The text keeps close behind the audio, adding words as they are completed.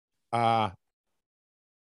Uh,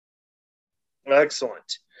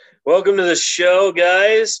 Excellent. Welcome to the show,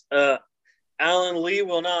 guys. Alan Lee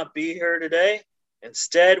will not be here today.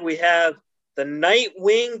 Instead, we have the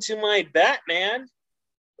Nightwing to my Batman.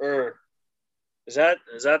 Or is that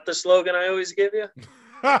the slogan I always give you?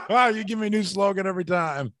 you give me a new slogan every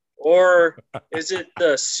time. Or is it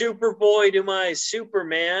the Superboy to my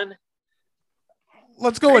Superman?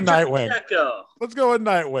 Let's go with Victor Nightwing. Pacheco. Let's go with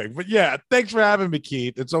Nightwing. But yeah, thanks for having me,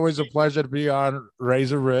 Keith. It's always a pleasure to be on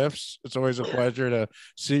Razor Riffs. It's always a pleasure to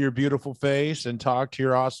see your beautiful face and talk to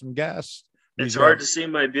your awesome guests. It's hard to see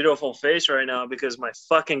my beautiful face right now because my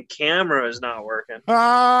fucking camera is not working.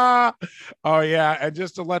 Oh yeah, and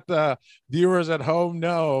just to let the viewers at home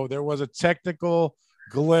know, there was a technical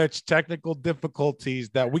glitch, technical difficulties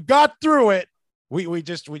that we got through it. We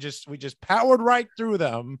just powered right through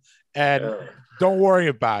them, and don't worry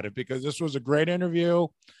about it because this was a great interview.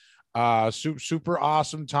 Super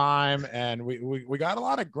awesome time, and we got a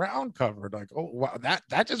lot of ground covered. Like, oh wow,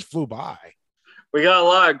 that just flew by. We got a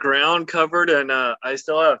lot of ground covered, and I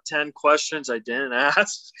still have 10 questions I didn't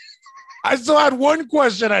ask. I still had one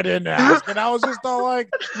question I didn't ask, and I was just all like,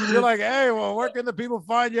 you're like, hey, well, where can the people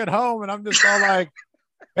find you at home? And I'm just all like,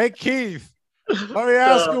 hey, Keith, let me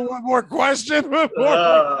ask you one more question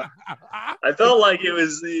before. I felt like it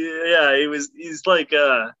was, he was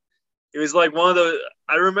like one of those.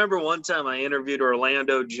 I remember one time I interviewed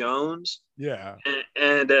Orlando Jones. Yeah.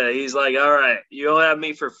 And he's like, all right, you'll have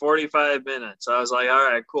me for 45 minutes. I was like, all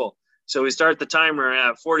right, cool. So we start the timer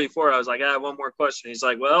at 44. I was like, I have one more question. He's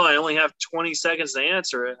like, well, I only have 20 seconds to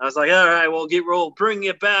answer it. I was like, all right, we'll bring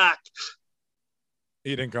it back.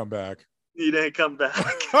 He didn't come back. He didn't come back.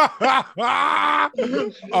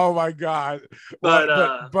 Oh my God.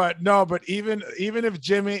 But even if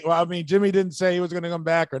Jimmy, well, I mean, Jimmy didn't say he was going to come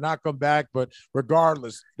back or not come back, but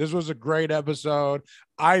regardless, this was a great episode.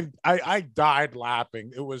 I died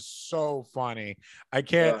laughing. It was so funny. I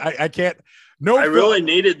can't. No, I really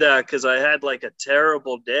needed that because I had like a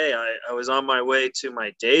terrible day. I was on my way to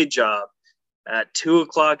my day job at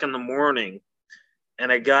 2:00 in the morning,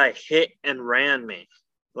 and a guy hit and ran me.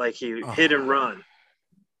 Like he hit and run.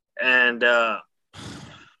 And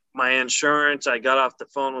my insurance, I got off the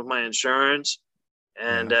phone with my insurance,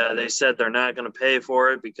 and they said they're not going to pay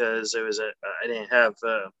for it because I didn't have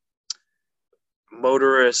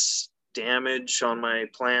motorist damage on my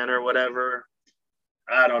plan or whatever.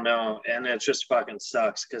 I don't know. And it just fucking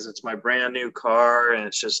sucks because it's my brand new car, and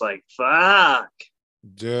it's just like, fuck.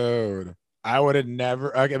 Dude. I would have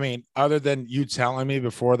never, I mean, other than you telling me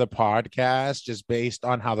before the podcast, just based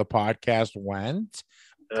on how the podcast went,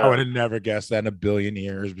 I would have never guessed that in a billion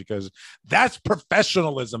years because that's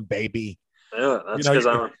professionalism, baby. Yeah, that's because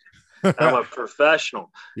I'm a professional.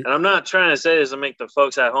 And I'm not trying to say this to make the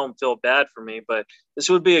folks at home feel bad for me, but this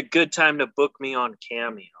would be a good time to book me on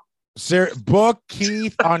Cameo. Book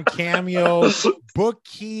Keith on Cameo. Book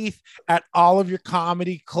Keith at all of your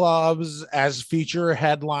comedy clubs as feature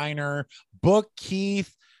headliner. Book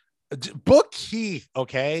Keith,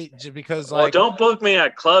 okay? Just because, like, don't book me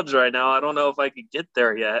at clubs right now. I don't know if I could get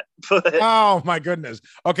there yet. But oh my goodness.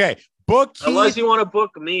 Okay, book Keith. Unless you want to book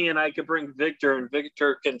me and I can bring Victor and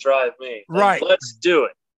Victor can drive me. Right. Let's do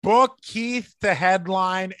it. Book Keith to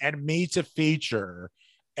headline and me to feature.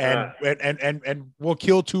 And we'll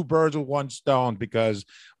kill two birds with one stone because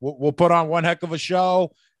we'll put on one heck of a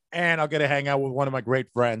show, and I'll get to hang out with one of my great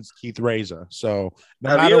friends, Keith Reza. So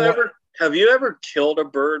have you ever killed a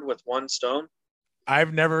bird with one stone?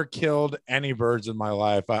 I've never killed any birds in my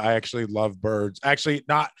life. I actually love birds. Actually,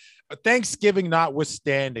 not Thanksgiving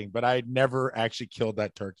notwithstanding, but I never actually killed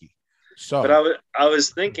that turkey. So, but I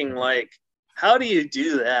was thinking, like, how do you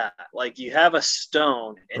do that? Like, you have a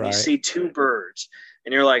stone and you see two birds.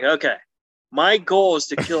 And you're like, okay, my goal is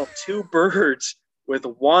to kill two birds with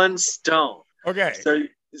one stone. Okay.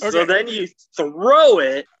 So then you throw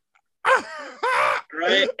it,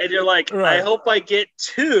 right? And you're like, I hope I get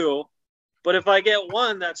two. But if I get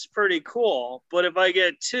one, that's pretty cool. But if I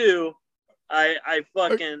get two, I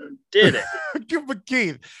fucking did it. But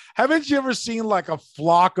Keith, haven't you ever seen like a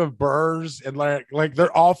flock of birds and like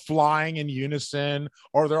they're all flying in unison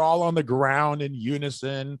or they're all on the ground in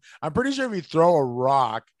unison? I'm pretty sure if you throw a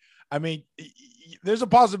rock, I mean, there's a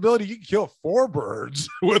possibility you can kill 4 birds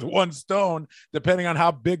with one stone, depending on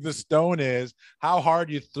how big the stone is, how hard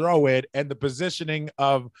you throw it, and the positioning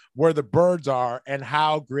of where the birds are and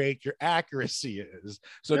how great your accuracy is.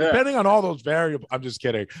 So depending on all those variables, I'm just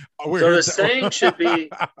kidding. So the saying should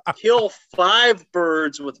be kill 5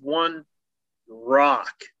 birds with one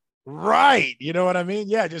rock. Right. You know what I mean?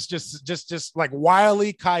 Yeah. Just like Wile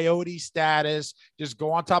E. Coyote status, just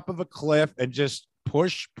go on top of a cliff and just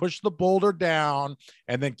push the boulder down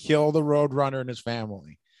and then kill the roadrunner and his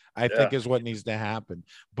family. I think is what needs to happen.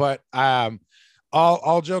 But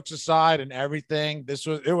all jokes aside and everything,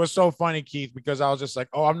 it was so funny, Keith, because I was just like,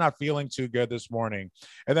 oh, I'm not feeling too good this morning.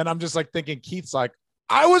 And then I'm just like thinking, Keith's like,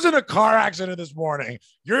 I was in a car accident this morning.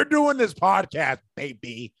 You're doing this podcast,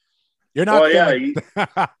 baby. You're not.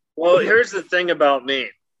 Well, here's the thing about me.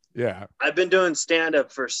 Yeah. I've been doing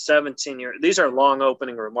stand-up for 17 years. These are long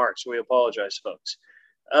opening remarks. We apologize, folks.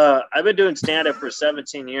 I've been doing stand-up for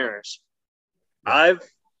 17 years. Yeah. I've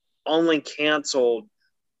only canceled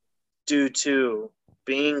due to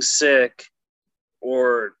being sick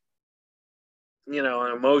or,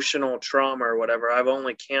 an emotional trauma or whatever. I've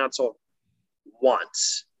only canceled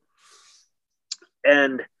once.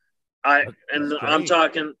 And I'm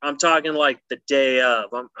talking like the day of.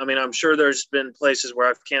 I'm sure there's been places where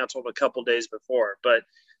I've canceled a couple days before, but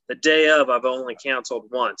the day of I've only canceled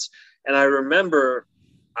once. And I remember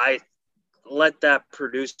I let that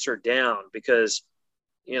producer down because,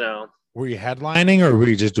 Were you headlining or were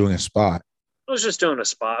you just doing a spot? I was just doing a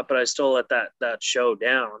spot, but I still let that show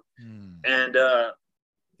down. And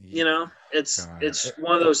it's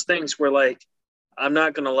one of those things where like I'm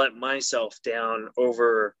not going to let myself down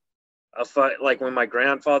over a fight. Like when my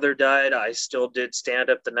grandfather died, I still did stand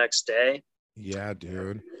up the next day. Yeah,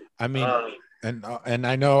 dude. I mean, and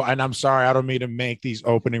I know, and I'm sorry, I don't mean to make these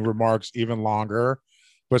opening remarks even longer,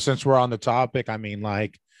 but since we're on the topic, I mean,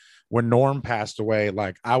 like when Norm passed away,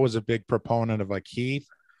 like I was a big proponent of like, Keith,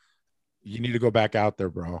 you need to go back out there,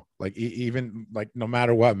 bro. Like even like no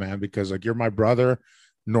matter what, man, because like you're my brother.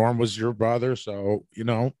 Norm was your brother, so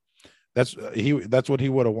that's what he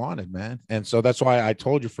would have wanted, man. And so that's why I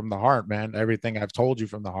told you from the heart, man, everything I've told you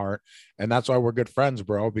from the heart. And that's why we're good friends,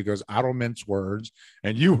 bro, because I don't mince words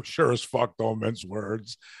and you sure as fuck don't mince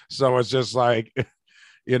words. So it's just like,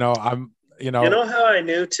 you know how I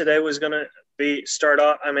knew today was going to start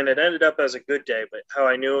off. I mean, it ended up as a good day, but how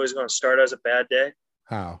I knew it was going to start as a bad day.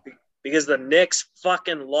 How? Because the Knicks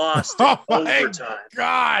fucking lost in overtime.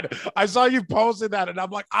 God, I saw you posting that, and I'm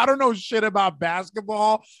like, I don't know shit about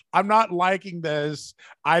basketball. I'm not liking this.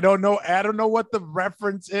 I don't know what the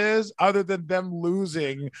reference is other than them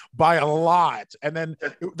losing by a lot. And then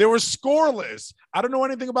they were scoreless. I don't know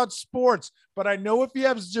anything about sports, but I know if you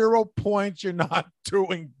have 0 points, you're not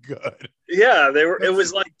doing good. Yeah, it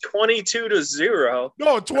was like 22-0.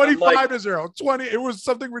 No, 25-0. 20. It was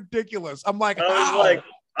something ridiculous. I'm like,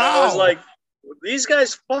 I was like, these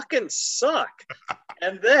guys fucking suck.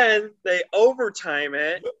 And then they overtime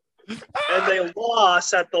it and they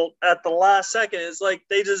lost at the last second. It's like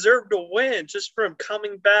they deserve to win just from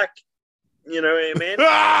coming back. You know what I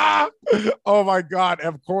mean? Oh my God.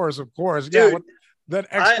 Of course. Dude, yeah. That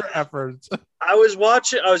extra effort. I was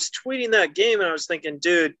tweeting that game and I was thinking,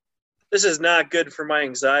 dude, this is not good for my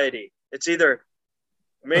anxiety. It's either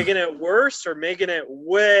making it worse or making it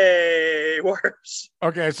way worse.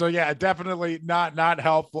 Okay, so yeah, definitely not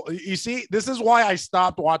helpful. You see, this is why I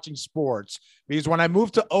stopped watching sports, because when I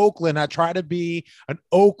moved to Oakland, I tried to be an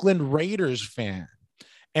Oakland Raiders fan.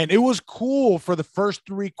 And it was cool for the first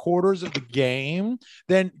 3 quarters of the game.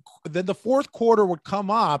 Then the fourth quarter would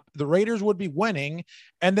come up, the Raiders would be winning,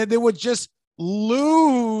 and then they would just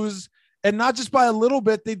lose. And not just by a little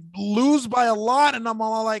bit, they'd lose by a lot. And I'm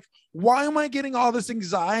all like, why am I getting all this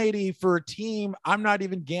anxiety for a team I'm not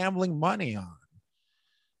even gambling money on?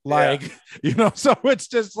 Like, so it's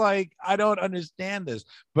just like, I don't understand this.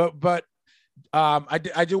 But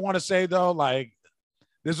I do want to say, though, like,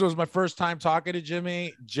 this was my first time talking to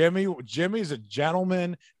Jimmy. Jimmy's a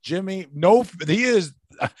gentleman. He is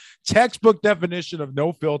a textbook definition of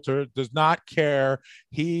no filter, does not care.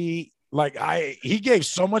 He gave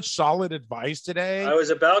so much solid advice today. I was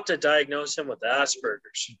about to diagnose him with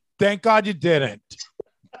Asperger's. Thank God you didn't.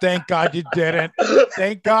 Thank God you didn't.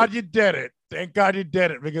 Thank God you didn't. Thank God you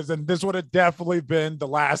didn't, because then this would have definitely been the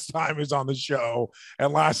last time he's on the show.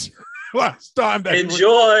 And last time that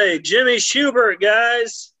enjoy Jimmy Shubert,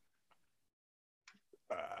 guys.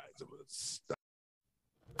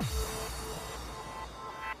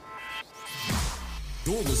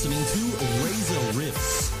 You're listening to Reza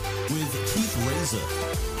Riffs with Keith Reza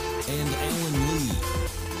and Alan Lee,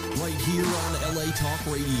 right here on LA Talk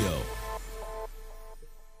Radio.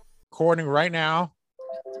 Recording right now,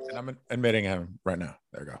 and I'm admitting him right now.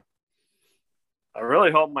 There we go. I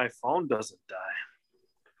really hope my phone doesn't die.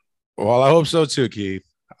 Well, I hope so too, Keith.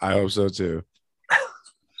 I hope so too.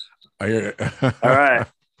 All right.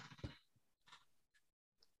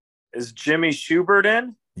 Is Jimmy Shubert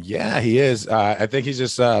in? Yeah, he is. I think he's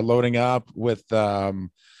just loading up with, sometimes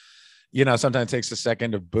it takes a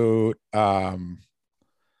second to boot.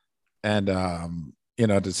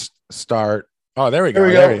 to start. Oh, there we go. There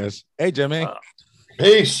we There go. he is. Hey, Jimmy.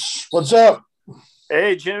 Peace. What's up?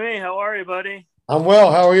 Hey, Jimmy, how are you, buddy? I'm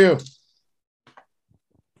well. How are you?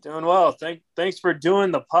 Doing well. Thanks for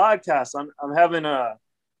doing the podcast. I'm having a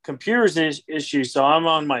computer's issue, so I'm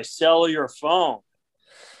on my cellular phone.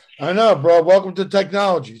 I know, bro. Welcome to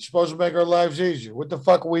technology. It's supposed to make our lives easier. What the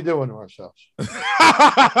fuck are we doing to ourselves?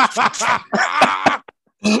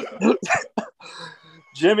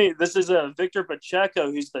 Jimmy, this is a Victor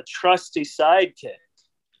Pacheco. He's the trusty sidekick.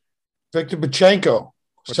 Victor Pachenko.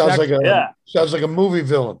 Sounds like a movie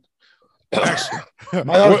villain.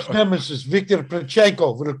 My arch nemesis, Victor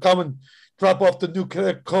Pachenko, will come and drop off the new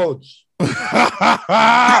codes.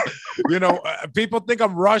 People think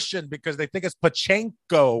I'm Russian because they think it's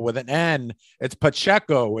Pachenko with an N. It's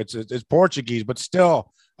Pacheco. It's Portuguese, but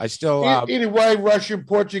still, either way, Russian,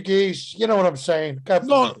 Portuguese. You know what I'm saying?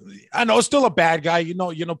 No, I know. It's still a bad guy.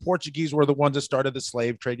 Portuguese were the ones that started the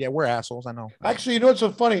slave trade. Yeah, we're assholes. I know. Actually, what's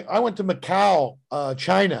so funny? I went to Macau,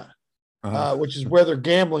 China, which is where they're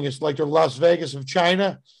gambling. It's like their Las Vegas of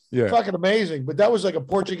China. Yeah, fucking amazing. But that was like a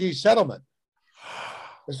Portuguese settlement.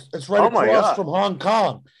 It's right across from Hong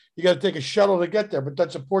Kong. You got to take a shuttle to get there, but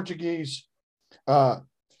that's a Portuguese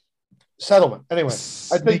settlement. Anyway,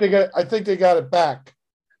 I think they got it back.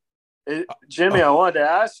 Jimmy, I wanted to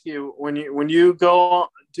ask you, when you go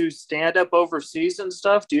do stand up overseas and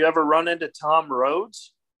stuff, do you ever run into Tom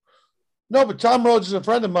Rhodes? No, but Tom Rhodes is a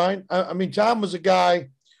friend of mine. I mean, Tom was a guy.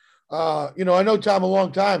 I know Tom a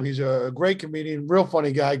long time. He's a great comedian, real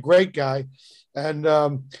funny guy, great guy. And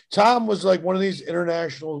Tom was like one of these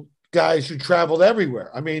international guys who traveled everywhere.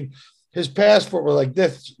 I mean, his passport was like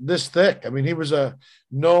this thick. I mean, he was a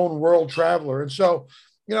known world traveler. And so,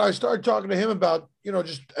 I started talking to him about,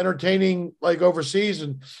 just entertaining like overseas.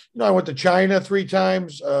 And, I went to China 3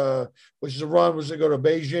 times, which is a run was to go to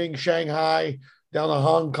Beijing, Shanghai, down to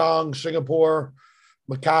Hong Kong, Singapore,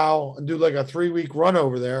 Macau, and do like a 3-week run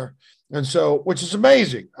over there. And so, which is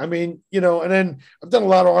amazing. I mean, and then I've done a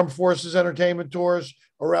lot of armed forces entertainment tours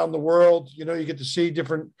around the world. You get to see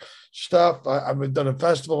different stuff. I've done a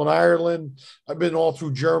festival in Ireland. I've been all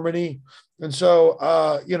through Germany. And so,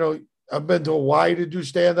 I've been to Hawaii to do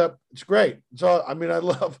stand-up. It's great. So, I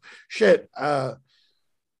love shit. I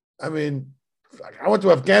went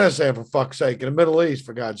to Afghanistan for fuck's sake, in the Middle East,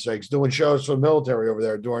 for God's sakes, doing shows for the military over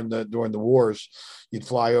there during the wars. You'd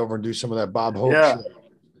fly over and do some of that Bob Hope shit.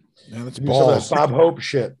 Yeah, that's balls. Bob Hope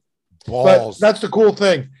shit. Balls. But that's the cool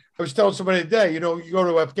thing. I was telling somebody today, you go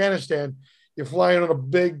to Afghanistan, you're flying on a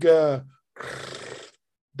big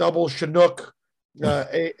double Chinook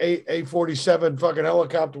A-47 fucking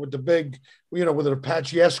helicopter with the big, with an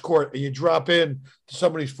Apache escort, and you drop in to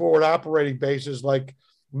some of these forward operating bases like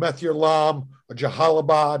Methur Lam or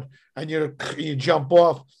Jalalabad, and you jump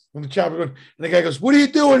off, and the chopper goes, and the guy goes, "What are you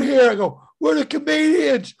doing here?" I go, "We're the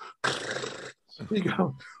comedians." You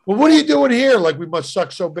go, "Well, what are you doing here?" Like, we must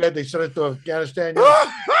suck so bad they sent it to Afghanistan.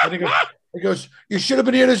 And he goes, "You should have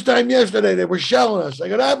been here this time yesterday. They were shelling us." I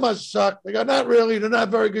go, "That must suck." They go, "Not really. They're not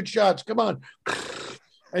very good shots. Come on."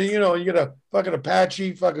 And you get a fucking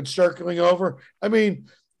Apache fucking circling over. I mean,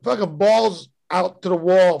 fucking balls out to the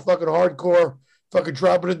wall, fucking hardcore, fucking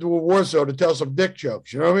dropping into a war zone to tell some dick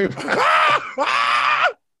jokes. You know what I mean?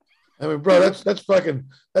 I mean, bro, that's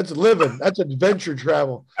living. That's adventure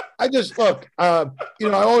travel. I just I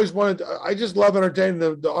always wanted I just love entertaining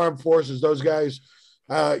the armed forces. Those guys,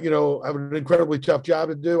 have an incredibly tough job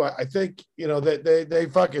to do. I think, that they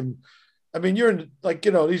fucking, I mean, you're in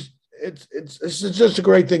these, it's just a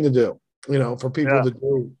great thing to do, for people to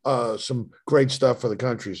do some great stuff for the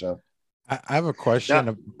country. So I have a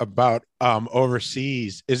question about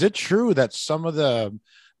overseas. Is it true that some of the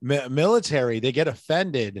military, they get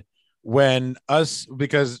offended when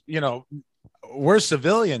because we're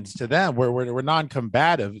civilians to them, we're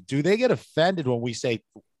non-combative? Do they get offended when we say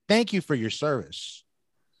thank you for your service?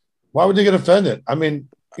 Why would they get offended? I mean,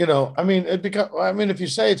 if you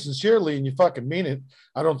say it sincerely and you fucking mean it,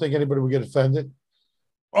 I don't think anybody would get offended.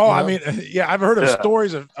 Oh, I mean, yeah, I've heard of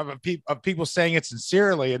stories of people saying it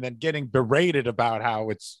sincerely and then getting berated about how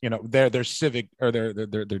it's, their civic or their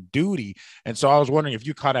duty. And so I was wondering if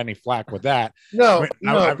you caught any flack with that.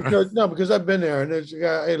 Because I've been there, and there's a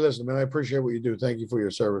guy, "Hey, listen, man, I appreciate what you do. Thank you for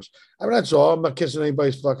your service." I mean, that's all. I'm not kissing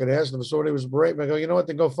anybody's fucking ass. And if somebody was berating me, I go, "You know what?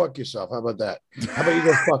 Then go fuck yourself." How about that? How about you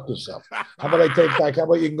go fuck yourself? How about I take back? How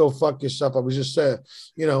about you can go fuck yourself? I was just saying,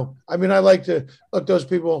 I mean, I like to look those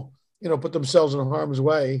people, put themselves in harm's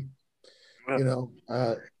way, and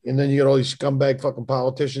then you get all these scumbag fucking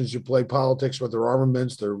politicians who play politics with their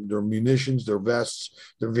armaments, their munitions, their vests,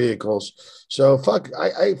 their vehicles. So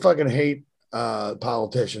I fucking hate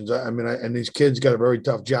politicians. I mean, and these kids got a very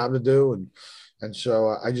tough job to do, and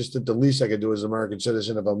so I just did the least I could do as an American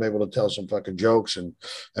citizen if I'm able to tell some fucking jokes and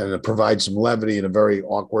provide some levity in a very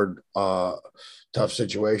awkward, tough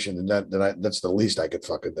situation, and that's the least I could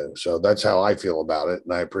fucking do. So that's how I feel about it,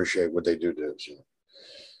 and I appreciate what they do. So.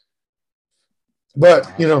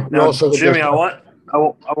 But you know, now, also Jimmy, I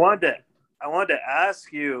wanted to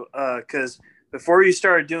ask you because before you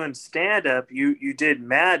started doing stand up, you did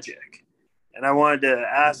magic, and I wanted to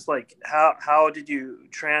ask like how did you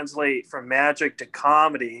translate from magic to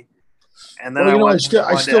comedy? And then I still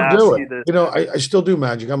do it. I still do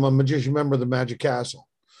magic. I'm a magician member of the Magic Castle,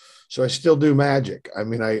 so I still do magic. I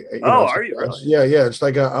mean, are you really? Yeah. It's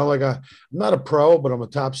like I'm not a pro, but I'm a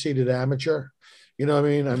top seeded amateur. You know what I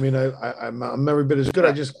mean? I'm every bit as good.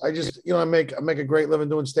 I just I make a great living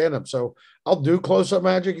doing stand up. So I'll do close up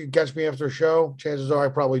magic. You can catch me after a show. Chances are I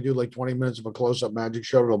probably do like 20 minutes of a close up magic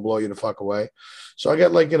show. It'll blow you the fuck away. So I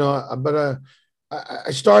get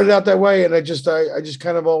I started out that way, and I just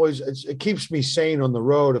kind of always it keeps me sane on the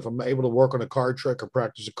road if I'm able to work on a card trick or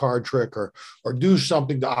practice a card trick or do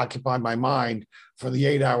something to occupy my mind for the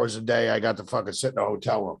 8 hours a day I got to fucking sit in a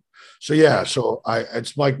hotel room. So yeah,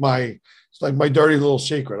 it's like my dirty little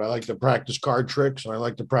secret. I like to practice card tricks, and I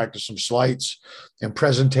like to practice some sleights and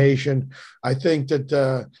presentation. I think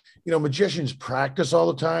that magicians practice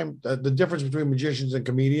all the time. The difference between magicians and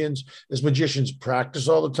comedians is magicians practice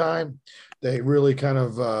all the time. They really kind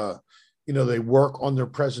of, they work on their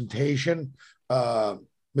presentation.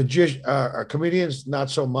 Comedians, not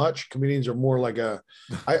so much. Comedians are more like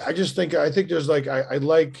I think there's like, I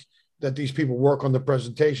like that these people work on the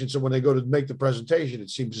presentation. So when they go to make the presentation, it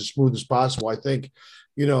seems as smooth as possible. I think,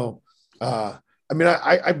 I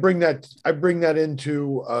bring that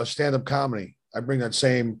into stand-up comedy. I bring that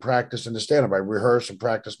same practice into stand-up. I rehearse and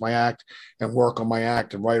practice my act and work on my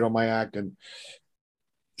act and write on my act. And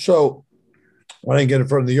so when I get in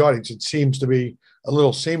front of the audience, it seems to be a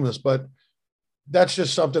little seamless, but that's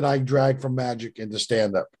just something I drag from magic into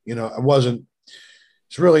stand-up.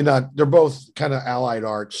 It's really not, they're both kind of allied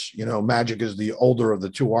arts. Magic is the older of the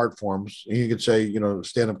two art forms. You could say,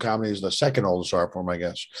 stand-up comedy is the second oldest art form, I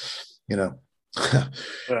guess. It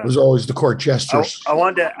was always the court gestures. I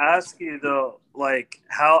wanted to ask you though, like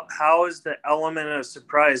how is the element of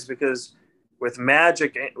surprise? Because with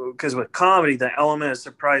magic, because with comedy, the element of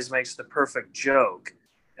surprise makes the perfect joke.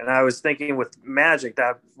 And I was thinking with magic,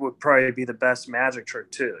 that would probably be the best magic trick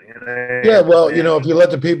too. Yeah, well, if you let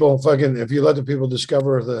the people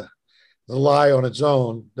discover the lie on its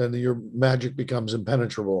own, then your magic becomes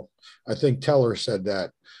impenetrable. I think Teller said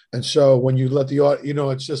that. And so when you let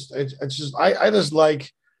it's just I just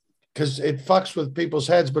like, because it fucks with people's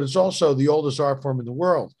heads, but it's also the oldest art form in the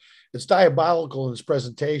world. It's diabolical in its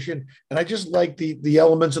presentation, and I just like the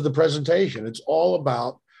elements of the presentation. It's all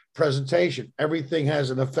about presentation. Everything has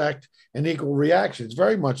an effect and equal reaction. It's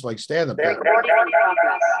very much like stand-up.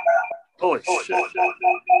 Holy shit.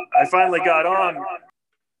 I finally got on.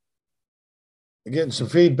 You're getting some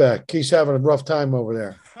feedback. Keith's having a rough time over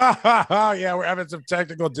there. Yeah, we're having some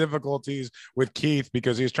technical difficulties with Keith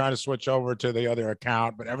because he's trying to switch over to the other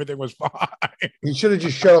account, but everything was fine. He should have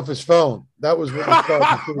just shut off his phone. That was what was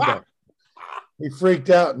causing feedback. He freaked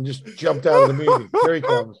out and just jumped out of the meeting. Here he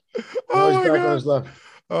comes. Now he's back on his left.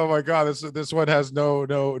 Oh my God! This one has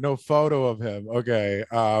no photo of him. Okay.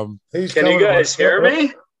 Can you guys hear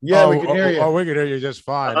me? Yeah, we can hear you. Oh, we can hear you just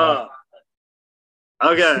fine.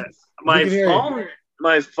 Okay.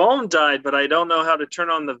 My phone died, but I don't know how to turn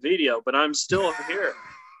on the video. But I'm still here.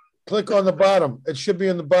 Click on the bottom. It should be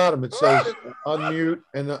in the bottom. It says unmute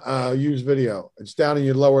and use video. It's down in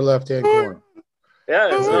your lower left-hand corner. Yeah,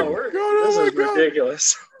 it's not working. This is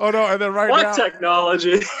ridiculous. Oh no! And then right now, what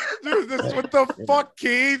technology? Dude, what the fuck,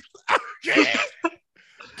 Keith?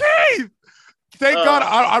 Keith! Thank God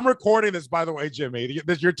I'm recording this, by the way, Jimmy.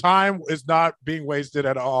 Your time is not being wasted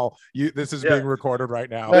at all. This is being recorded right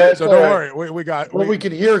now. So don't worry. We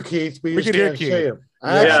can hear Keith. We can hear Keith. See him.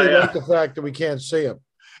 I actually like the fact that we can't see him.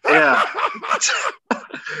 Yeah.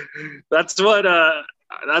 That's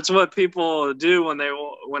what people do when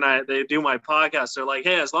they do my podcast. They're like,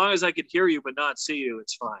 hey, as long as I could hear you but not see you,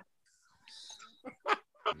 it's fine.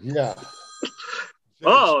 Yeah.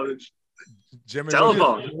 Oh, Jimmy,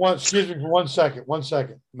 telephone. Excuse me for 1 second. 1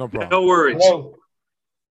 second. No problem. No worries. Hello?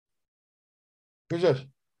 Who's this?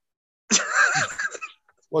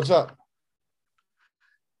 What's up?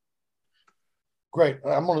 Great.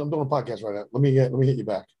 I'm doing a podcast right now. Let me hit you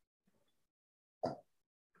back.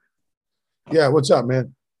 Yeah, what's up,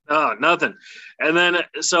 man? Oh, nothing. And then,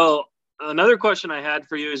 so another question I had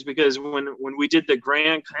for you is because when we did the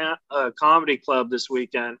Grand Comedy Club this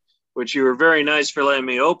weekend, which you were very nice for letting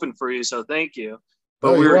me open for you. So thank you.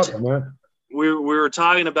 But Oh, you're welcome, man. We were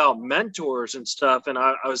talking about mentors and stuff. And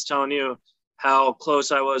I was telling you how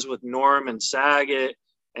close I was with Norm and Saget.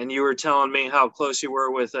 And you were telling me how close you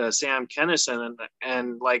were with Sam Kinison.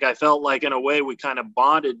 And like, I felt like in a way we kind of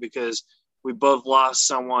bonded because we both lost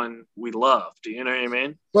someone we loved. You know what I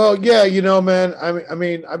mean? Well, yeah, man. I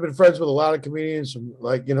mean, I've been friends with a lot of comedians.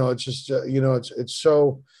 Like, it's just, it's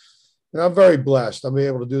so. I'm very blessed. I'm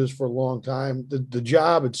able to do this for a long time. The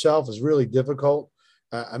job itself is really difficult.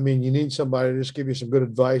 I mean, you need somebody to just give you some good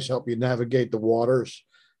advice, help you navigate the waters,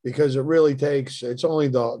 because it really takes. It's only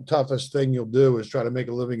the toughest thing you'll do is try to make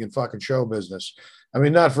a living in fucking show business. I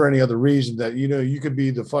mean, not for any other reason that, you could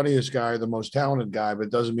be the funniest guy, the most talented guy, but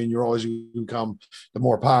it doesn't mean you're always going to become the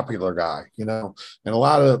more popular guy, And a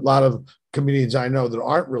lot of comedians I know that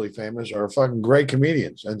aren't really famous are fucking great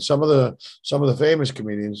comedians. And some of the famous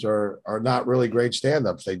comedians are not really great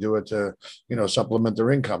stand-ups. They do it to, supplement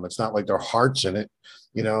their income. It's not like their heart's in it,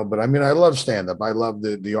 but I mean, I love stand-up. I love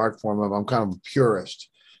the art form I'm kind of a purist.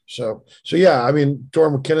 So yeah, I mean,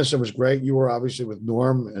 Norm Kinison was great. You were obviously with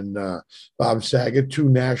Norm and Bob Saget, two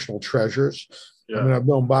national treasures. Yeah. I mean, I've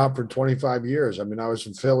known Bob for 25 years. I mean, I was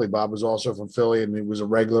from Philly. Bob was also from Philly, and he was a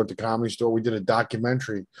regular at the Comedy Store. We did a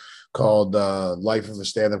documentary called Life of a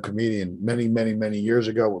Stand-Up Comedian many, many, many years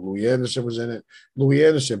ago. Louis Anderson was in it. Louis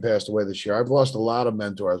Anderson passed away this year. I've lost a lot of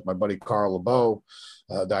mentors. My buddy Carl LeBeau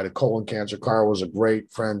died of colon cancer. Carl was a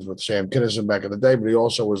great friend with Sam Kinison back in the day, but he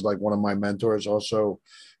also was like one of my mentors. Also,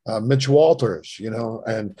 Mitch Walters,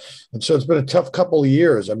 and so it's been a tough couple of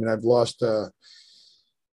years. I mean, I've lost a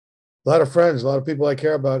lot of friends, a lot of people I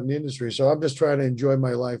care about in the industry. So I'm just trying to enjoy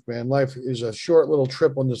my life, man. Life is a short little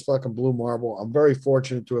trip on this fucking blue marble. I'm very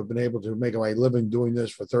fortunate to have been able to make my living doing this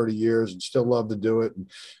for 30 years and still love to do it. And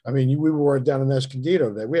I mean, we were down in Escondido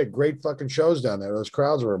today. We had great fucking shows down there. Those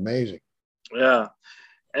crowds were amazing. Yeah.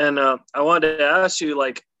 And I wanted to ask you,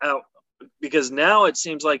 like, because now it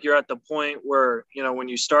seems like you're at the point where, when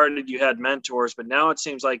you started, you had mentors, but now it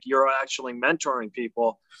seems like you're actually mentoring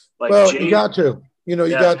people. Like, well, you got to, you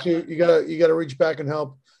got to reach back and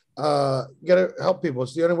help. You got to help people.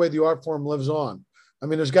 It's the only way the art form lives on. I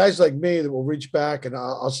mean, there's guys like me that will reach back and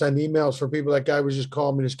I'll send emails for people. That guy was just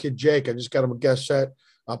calling me, this kid, Jake. I just got him a guest set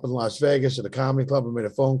up in Las Vegas at a comedy club. I made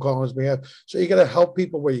a phone call on his behalf. So you got to help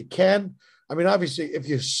people where you can. I mean, obviously, if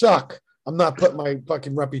you suck, I'm not putting my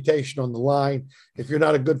fucking reputation on the line. If you're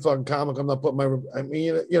not a good fucking comic, I'm not putting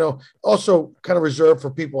also kind of reserved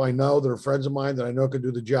for people I know that are friends of mine that I know can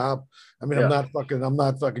do the job. I mean, yeah. I'm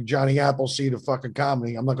not fucking Johnny Appleseed of fucking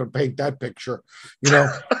comedy. I'm not going to paint that picture,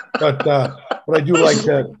 but I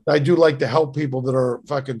do like to help people that are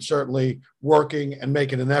fucking certainly working and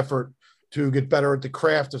making an effort to get better at the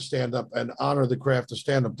craft of stand-up and honor the craft of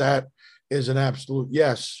stand-up. That is an absolute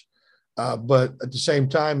yes. But at the same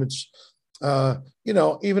time, it's,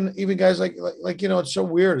 even guys like, it's so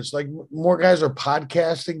weird. It's like more guys are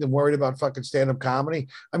podcasting than worried about fucking stand-up comedy.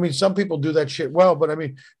 I mean, some people do that shit well, but I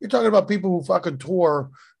mean, you're talking about people who fucking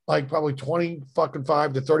tour like probably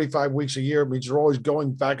 5 to 35 weeks a year. It means they're always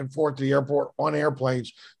going back and forth to the airport on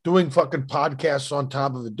airplanes, doing fucking podcasts on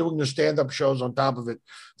top of it, doing their stand-up shows on top of it,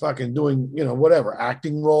 fucking doing, whatever,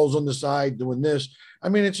 acting roles on the side, doing this. I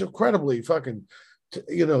mean, it's incredibly fucking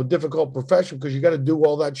difficult profession because you got to do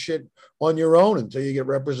all that shit on your own until you get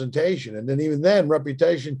representation. And then even then,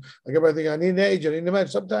 reputation, like everybody think I need an agent, I need a man.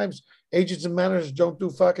 Sometimes agents and managers don't do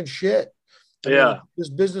fucking shit. I mean, this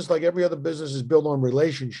business, like every other business, is built on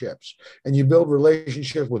relationships, and you build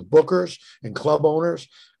relationships with bookers and club owners.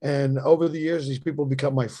 And over the years, these people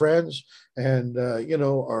become my friends, and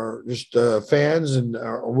are just fans and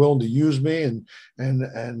are willing to use me. And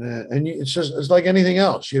it's like anything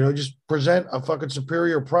else, just present a fucking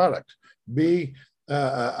superior product.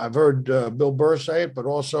 I've heard Bill Burr say it, but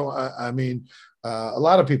also I mean, a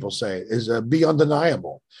lot of people say it is be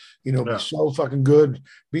undeniable. Be so fucking good.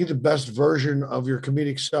 Be the best version of your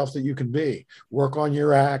comedic self that you can be. Work on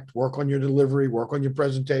your act, work on your delivery, work on your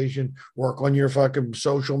presentation, work on your fucking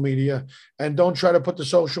social media, and don't try to put the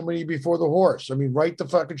social media before the horse. I mean, write the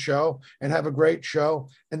fucking show and have a great show,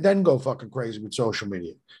 and then go fucking crazy with social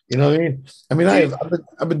media. You know what I mean? I mean,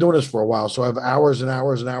 I've been doing this for a while, so I have hours and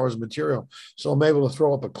hours and hours of material. So I'm able to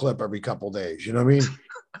throw up a clip every couple of days. You know what I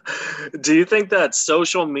mean? Do you think that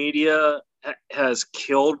social media has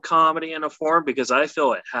killed comedy in a form? Because I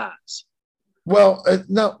feel it has. Well,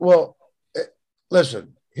 no. Well,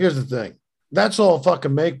 listen, here's the thing. That's all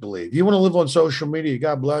fucking make-believe. You want to live on social media,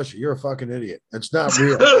 God bless you. You're a fucking idiot. It's not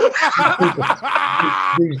real.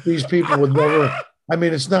 These people would never, I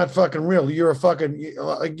mean, it's not fucking real. You're a fucking,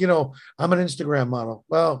 like, I'm an Instagram model.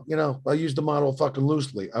 Well, I use the model fucking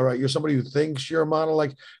loosely. All right. You're somebody who thinks you're a model.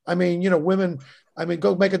 Like, I mean, women, I mean,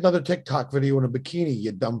 go make another TikTok video in a bikini,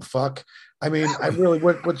 you dumb fuck. I mean, I really,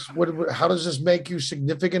 how does this make you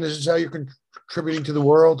significant? Is this how you're contributing to the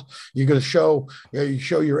world? You're going to show, you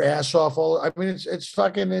show your ass off all. I mean, it's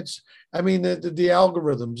fucking, I mean, the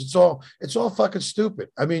algorithms, it's all fucking stupid.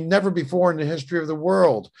 I mean, never before in the history of the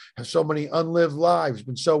world have so many unlived lives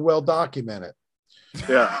been so well documented.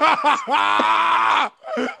 Yeah.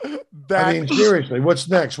 I mean, seriously, what's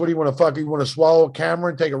next? What do you want to You want to swallow a camera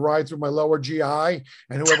and take a ride through my lower GI, and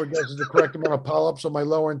whoever gets the correct amount of polyps on my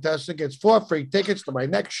lower intestine gets 4 free tickets to my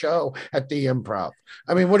next show at the Improv.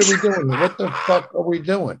 I mean, what are we doing? What the fuck are we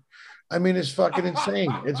doing? I mean, it's fucking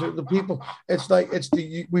insane. It's the people. It's like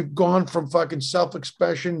we've gone from fucking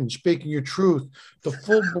self-expression and speaking your truth to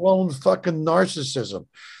full-blown fucking narcissism.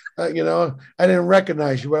 I didn't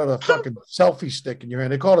recognize you without a fucking selfie stick in your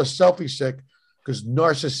hand. They call it a selfie stick because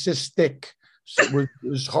narcissistic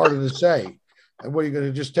is harder to say. And what are you going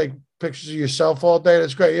to just take pictures of yourself all day?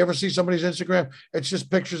 That's great. You ever see somebody's Instagram? It's just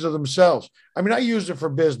pictures of themselves. I mean, I use it for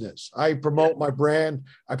business. I promote my brand.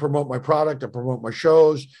 I promote my product. I promote my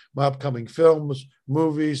shows, my upcoming films,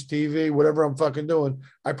 movies, TV, whatever I'm fucking doing.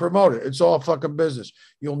 I promote it. It's all fucking business.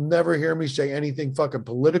 You'll never hear me say anything fucking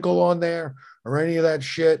political on there or any of that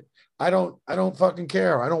shit. I don't fucking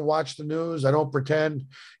care. I don't watch the news. I don't pretend.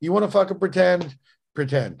 You want to fucking pretend?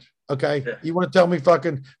 Pretend. Okay. Yeah. You want to tell me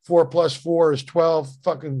fucking 4 + 4 is 12?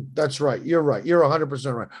 Fucking, that's right. You're right. You're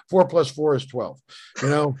 100% right. 4 + 4 is 12.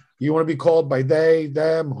 You want to be called by they,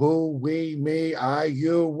 them, who, we, me, I,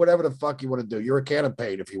 you, whatever the fuck you want to do. You're a can of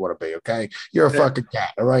paint if you want to be. Okay. You're a fucking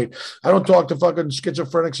cat. All right. I don't talk to fucking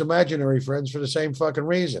schizophrenics, imaginary friends for the same fucking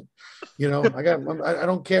reason. I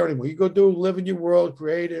don't care anymore. You go live in your world,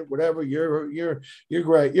 create it, whatever. You're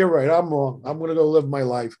great. You're right. I'm wrong. I'm going to go live my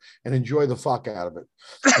life and enjoy the fuck out of it.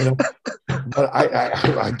 But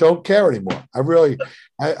I don't care anymore.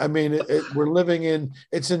 I mean, we're living in,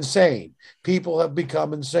 it's insane. People have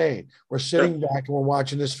become insane. We're sitting back and we're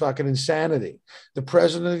watching this fucking insanity. The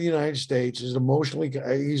president of the United States is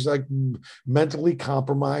he's like mentally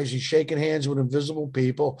compromised. He's shaking hands with invisible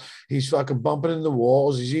people. He's fucking bumping into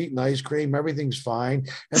walls. He's eating ice cream. Everything's fine.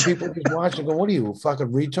 And people just watch and go, what are you,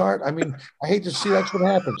 fucking retard? I mean, I hate to see that's what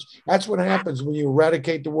happens. That's what happens when you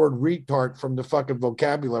eradicate the word retard from the fucking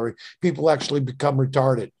vocabulary. People actually become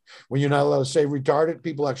retarded. When you're not allowed to say retarded,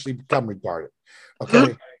 people actually become retarded.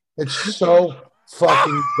 Okay? It's so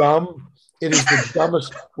fucking dumb. It is the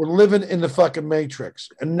dumbest. We're living in the fucking matrix.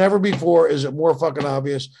 And never before is it more fucking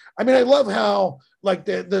obvious. I mean, I love how, like,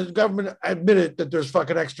 the government admitted that there's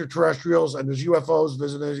fucking extraterrestrials and there's UFOs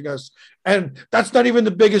visiting us. And that's not even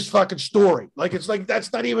the biggest fucking story. Like, it's like,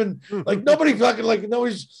 that's not even, like, nobody fucking, like,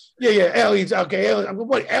 nobody's, aliens. Okay, aliens. I mean,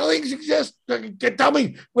 what, aliens exist? Tell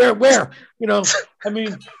me where, I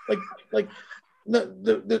mean,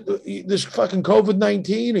 this fucking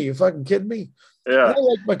COVID-19, are you fucking kidding me? Yeah. I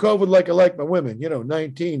like my COVID like I like my women.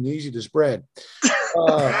 19, easy to spread. But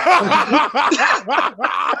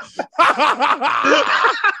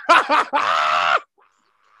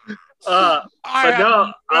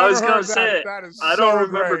no, I was going to say, I don't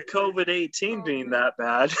remember COVID-18 being that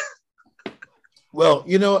bad. Well,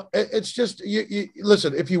 it's just, you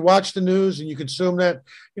listen, if you watch the news and you consume that,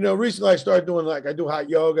 recently I started doing, I do hot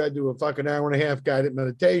yoga. I do a fucking hour and a half guided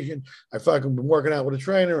meditation. I fucking been working out with a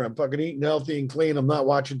trainer. I'm fucking eating healthy and clean. I'm not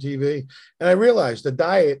watching TV. And I realized the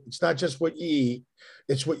diet, it's not just what you eat.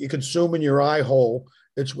 It's what you consume in your eye hole.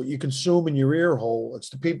 It's what you consume in your ear hole. It's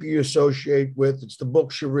the people you associate with. It's the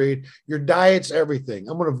books you read. Your diet's everything.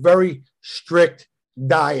 I'm on a very strict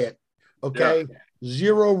diet. Okay. Yeah.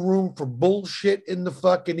 Zero room for bullshit in the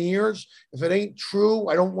fucking ears. If it ain't true,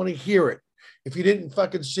 I don't want to hear it. If you didn't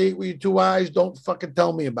fucking see it with your 2 eyes, don't fucking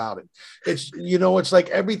tell me about it. It's, it's like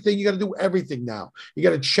everything. You got to do everything now. You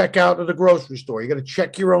got to check out at the grocery store. You got to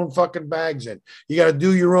check your own fucking bags in. You got to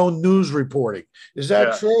do your own news reporting. Is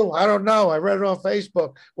that true? I don't know. I read it on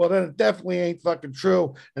Facebook. Well, then it definitely ain't fucking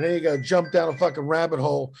true. And then you got to jump down a fucking rabbit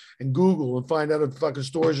hole and Google and find out if fucking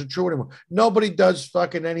stories are true anymore. Nobody does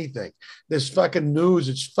fucking anything. This fucking news,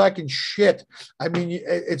 it's fucking shit. I mean,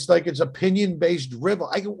 it's like it's opinion-based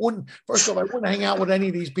drivel. First of all, I wouldn't hang out with any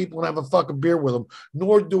of these people and have a fucking beer with them,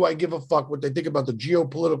 nor do I give a fuck what they think about the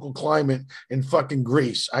geopolitical climate in fucking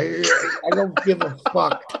Greece. I don't give a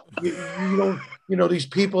fuck. You don't, these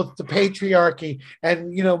people, it's the patriarchy,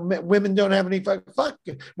 and women don't have any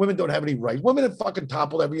women don't have any rights. Women have fucking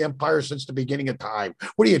toppled every empire since the beginning of time.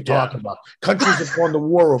 What are you talking about? Countries have gone to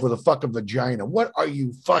war over the fucking vagina. What are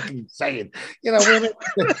you fucking saying? Women.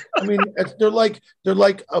 I mean, they're like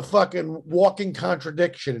a fucking walking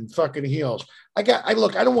contradiction in fucking heels. I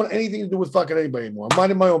don't want anything to do with fucking anybody anymore. I'm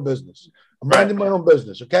minding my own business.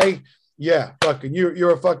 Okay. Yeah, fucking you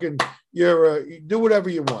do whatever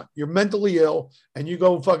you want. You're mentally ill, and you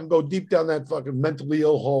go deep down that fucking mentally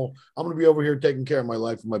ill hole. I'm gonna be over here taking care of my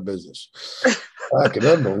life and my business. Fucking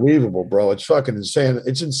unbelievable, bro. It's fucking insane.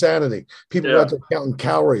 It's insanity. People are out there counting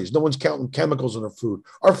calories. No one's counting chemicals in our food.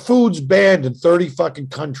 Our food's banned in 30 fucking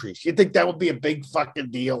countries. You think that would be a big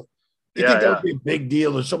fucking deal? You think that would be a big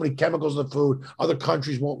deal? There's so many chemicals in the food. Other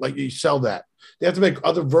countries won't let you sell that. They have to make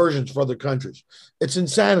other versions for other countries. It's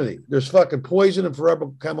insanity. There's fucking poison and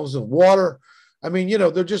forever chemicals in water. I mean,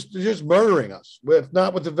 they're just murdering us. If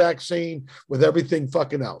not with the vaccine, with everything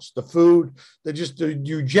fucking else. The food, they're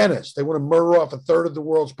eugenists. They want to murder off a third of the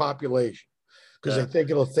world's population because they think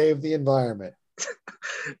it'll save the environment.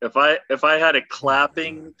 If I had a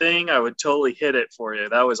clapping thing, I would totally hit it for you.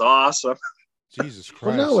 That was awesome. Jesus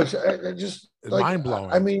Christ! Well, no, it's just like, mind blowing.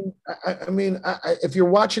 I mean, if you're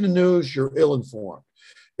watching the news, you're ill informed.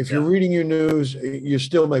 If you're reading your news, you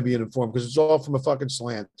still may be uninformed because it's all from a fucking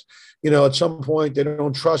slant. At some point they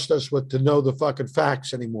don't trust us to know the fucking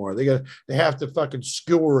facts anymore. They have to fucking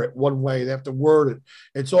skewer it one way. They have to word it.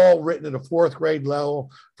 It's all written at a 4th grade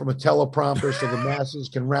level from a teleprompter so the masses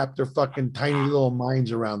can wrap their fucking tiny little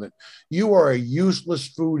minds around it. You are a useless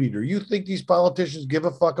food eater. You think these politicians give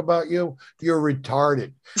a fuck about you? You're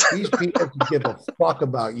retarded. These people can give a fuck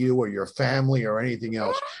about you or your family or anything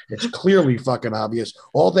else. It's clearly fucking obvious.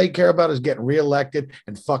 All they care about is getting reelected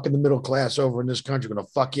and fucking the middle class over in this country. We're going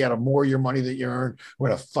to fuck you out of more of your money that you earn. We're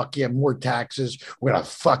going to fuck you, more taxes. We're going to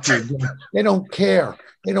fuck you. They don't care.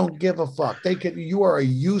 They don't give a fuck. You are a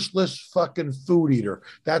useless fucking food eater.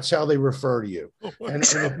 That's how they refer to you. And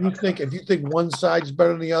if you think one side's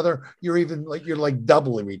better than the other, you're like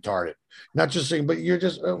doubly retarded. Not just saying, but you're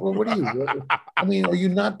just, what are you? I mean, are you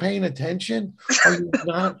not paying attention? Are you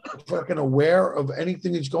not fucking aware of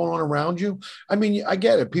anything that's going on around you? I mean, I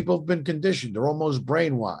get it. People have been conditioned. They're almost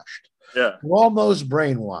brainwashed. Yeah. They're almost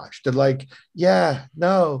brainwashed. They're like, yeah,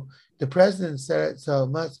 no, the president said it, so it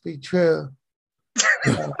must be true.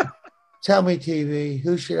 Tell me, TV,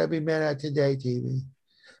 who should I be mad at today, TV?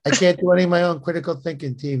 I can't do any of my own critical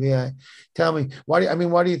thinking, TV. Tell me, why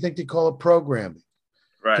do you think they call it programming?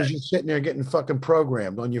 Right. Because you're sitting there getting fucking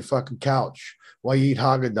programmed on your fucking couch while you eat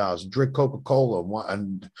Haagen-Dazs, drink Coca-Cola,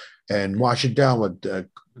 and wash it down with,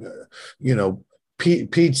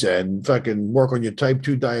 pizza and fucking work on your type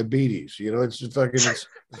 2 diabetes. It's just fucking,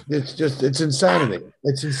 it's insanity.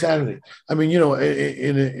 It's insanity. I mean,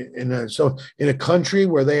 in a country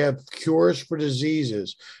where they have cures for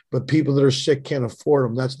diseases, but people that are sick can't afford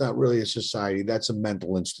them, that's not really a society. That's a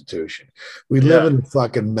mental institution. We live in a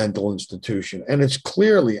fucking mental institution. And it's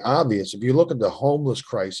clearly obvious. If you look at the homeless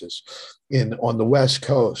crisis on the West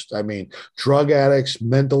Coast, I mean, drug addicts,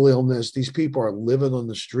 mental illness, these people are living on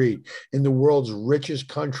the street. In the world's richest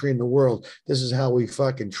country in the world, this is how we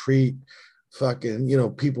fucking treat fucking,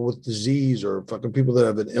 people with disease or fucking people that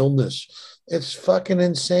have an illness. It's fucking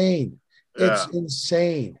insane. It's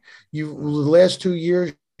insane. The last 2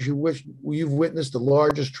 years, you've witnessed the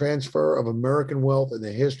largest transfer of American wealth in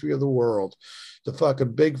the history of the world. The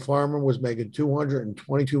fucking big pharma was making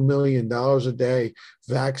 $222 million a day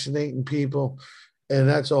vaccinating people. And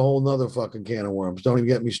that's a whole nother fucking can of worms. Don't even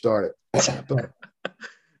get me started.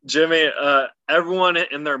 Jimmy, everyone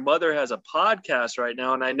and their mother has a podcast right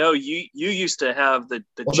now, and I know you used to have the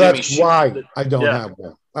well, Jimmy. That's why I don't have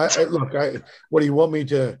one. What do you want me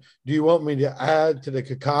to? Do you want me to add to the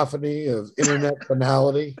cacophony of internet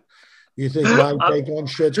banality? You think my take on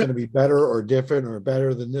shit's going to be better or different or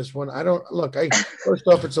better than this one? I don't look. First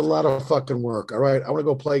off, it's a lot of fucking work. All right, I want to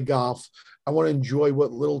go play golf. I want to enjoy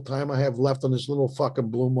what little time I have left on this little fucking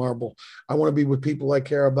blue marble. I want to be with people I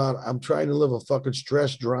care about. I'm trying to live a fucking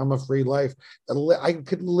stress, drama-free life. I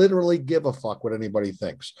could literally give a fuck what anybody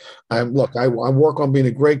thinks. I work on being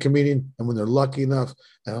a great comedian, and when they're lucky enough,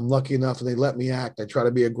 and I'm lucky enough and they let me act, I try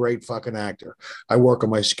to be a great fucking actor. I work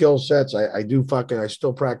on my skill sets. I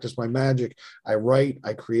still practice my magic. I write,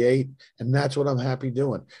 I create, and that's what I'm happy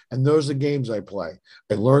doing. And those are the games I play.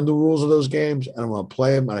 I learned the rules of those games, and I'm going to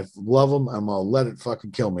play them, and I love them. I'm I'm gonna let it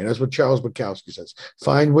fucking kill me. That's what Charles Bukowski says.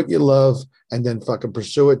 Find what you love and then fucking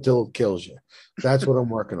pursue it till it kills you. That's what I'm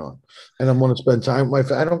working on, and I'm going to spend time with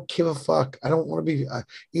my. I don't give a fuck. I don't want to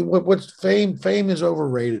be. What's fame? Fame is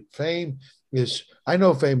overrated. Fame is. I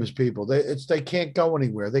know famous people. They can't go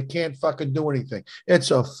anywhere. They can't fucking do anything.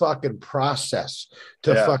 It's a fucking process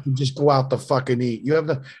to fucking just go out to fucking eat. You have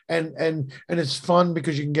the and it's fun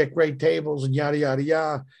because you can get great tables and yada yada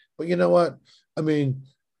yada. But you know what? I mean,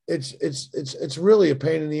 it's really a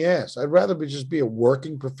pain in the ass. I'd rather just be a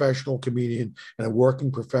working professional comedian and a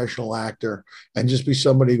working professional actor and just be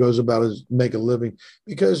somebody who goes about his make a living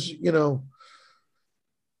because, you know,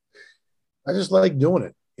 I just like doing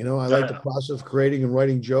it. You know, I like the process of creating and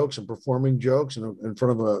writing jokes and performing jokes in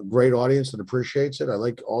front of a great audience that appreciates it. I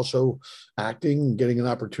like also acting and getting an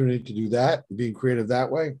opportunity to do that, being creative that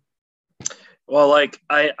way. Well, like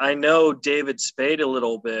I know David Spade a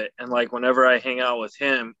little bit, and like whenever I hang out with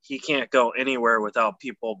him, he can't go anywhere without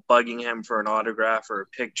people bugging him for an autograph or a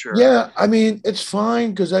picture. Yeah, I mean, it's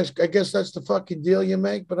fine because I guess that's the fucking deal you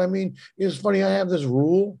make. But I mean, it's funny. I have this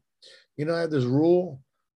rule, you know, I have this rule.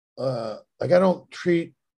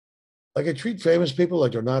 Like I treat famous people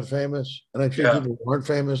like they're not famous, and I treat people who aren't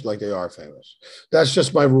famous like they are famous. That's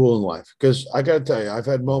just my rule in life. Because I got to tell you, I've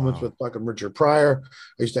had moments with fucking Richard Pryor.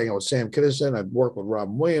 I used to hang out with Sam Kinison. I've worked with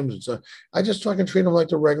Robin Williams, and so I just fucking treat them like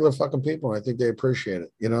they're regular fucking people, and I think they appreciate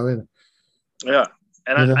it. You know what I mean? Yeah,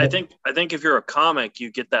 and I think if you're a comic,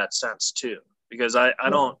 you get that sense too. Because I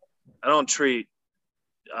don't treat.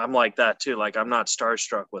 I'm like that too. Like I'm not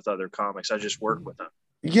starstruck with other comics. I just work with them.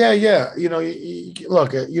 Yeah. You know,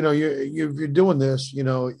 look, you know, you're doing this, you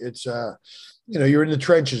know, it's, you know, you're in the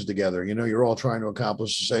trenches together, you know, you're all trying to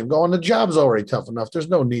accomplish the same goal. And the job's already tough enough. There's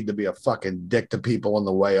no need to be a fucking dick to people on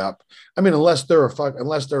the way up. I mean, unless they're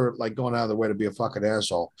like going out of their way to be a fucking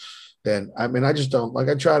asshole, then, I mean, I just don't like,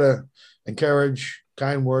 I try to encourage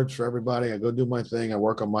kind words for everybody. I go do my thing. I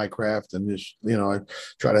work on my craft and just, you know, I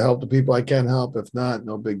try to help the people I can help. If not,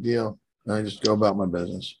 no big deal. I just go about my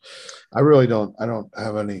business. I don't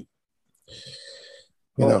have any,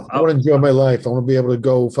 you know, I want to enjoy my life. I want to be able to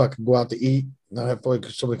go out to eat, not have like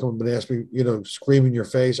somebody come up and ask me, you know, scream in your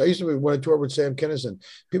face. I used to be, when I toured with Sam Kinison,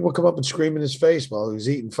 people would come up and scream in his face while he was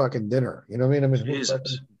eating fucking dinner. You know what I mean?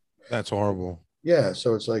 Jesus. That's horrible. Yeah.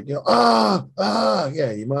 So it's like, you know,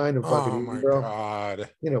 yeah, you mind? And fucking, oh my God.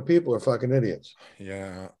 You know, people are fucking idiots.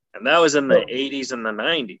 Yeah. And that was in the 80s and the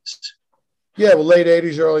 90s. Yeah, well, late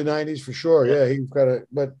 80s, early 90s for sure. Yeah, he's got a,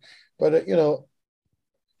 but you know,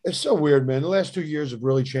 it's so weird, man. The last 2 years have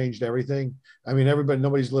really changed everything. I mean,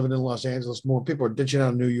 nobody's living in Los Angeles more. People are ditching out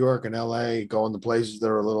of New York and LA, going to places that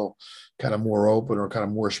are a little kind of more open or kind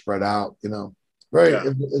of more spread out, you know. Right.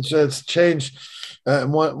 Yeah. It's changed.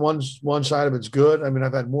 And one side of it's good. I mean,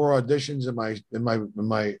 I've had more auditions in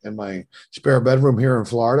my spare bedroom here in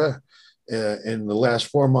Florida in the last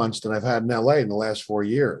 4 months than I've had in LA in the last 4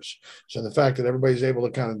 years. So the fact that everybody's able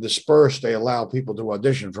to kind of disperse, they allow people to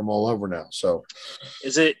audition from all over now. So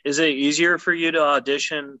is it easier for you to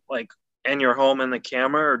audition like in your home in the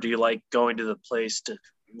camera, or do you like going to the place to?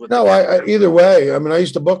 No, I either way. I mean, I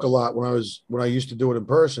used to book a lot when I used to do it in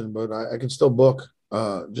person, but I can still book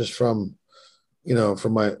just from, you know,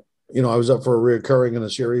 from my, you know, I was up for a reoccurring in a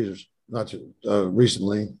series not too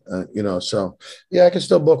recently, you know, so yeah, I can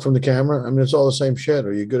still book from the camera. I mean, it's all the same shit.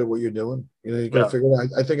 Are you good at what you're doing? You know, you got to figure it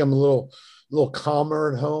out. I think I'm a little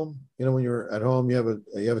calmer at home. You know, when you're at home, you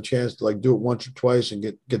have a chance to like do it once or twice and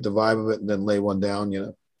get the vibe of it and then lay one down, you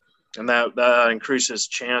know. And that increases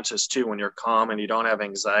chances too when you're calm and you don't have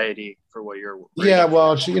anxiety for what you're reading. Yeah,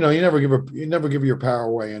 well, it's, you know, you never give your power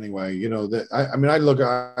away anyway. You know that I mean,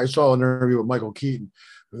 I saw an interview with Michael Keaton,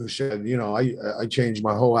 who said, you know, I changed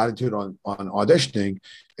my whole attitude on auditioning.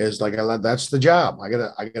 Is like that's the job. I get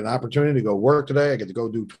an opportunity to go work today. I get to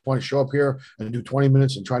go show up here and do 20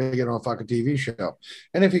 minutes and try to get on a fucking TV show.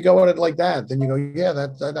 And if you go at it like that, then you go, yeah,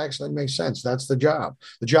 that actually makes sense. That's the job.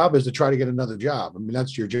 The job is to try to get another job. I mean,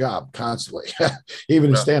 that's your job constantly. Even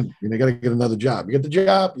in stand-up, you got to get another job. You get the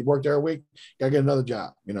job, you work there a week, got to get another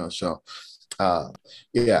job. You know, so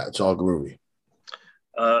yeah, it's all groovy.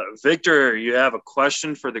 Victor, you have a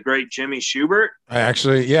question for the great Jimmy Shubert? I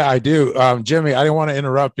do. Jimmy, I didn't want to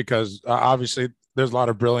interrupt because obviously there's a lot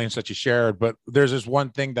of brilliance that you shared, but there's this one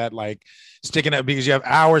thing that like sticking out because you have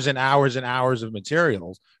hours and hours and hours of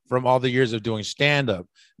materials from all the years of doing stand-up.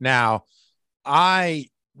 Now, I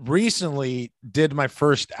recently did my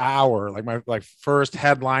first hour, like my first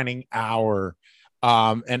headlining hour.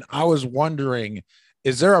 And I was wondering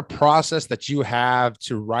is there a process that you have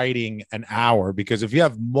to writing an hour? Because if you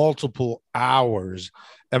have multiple hours,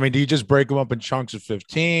 I mean, do you just break them up in chunks of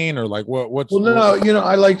 15 or like what's Well, no,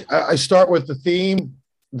 I start with the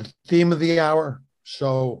theme of the hour.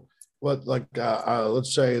 So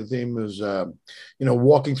let's say the theme is,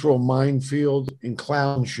 walking through a minefield in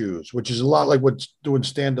clown shoes, which is a lot like what doing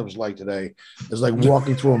stand-ups like today is like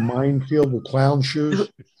walking through a minefield with clown shoes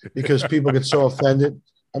because people get so offended.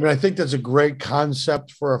 I mean, I think that's a great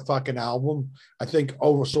concept for a fucking album. I think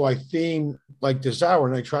so I theme like this hour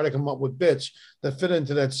and I try to come up with bits that fit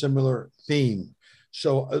into that similar theme.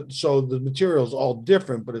 So the material is all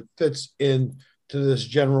different, but it fits in to this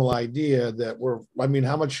general idea that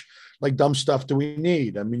how much like dumb stuff do we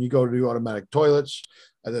need? I mean, you go to the automatic toilets,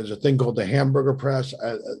 there's a thing called the hamburger press.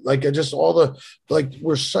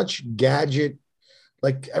 We're such gadget,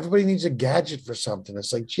 like everybody needs a gadget for something.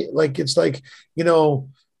 It's like,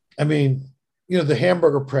 the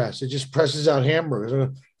hamburger press, it just presses out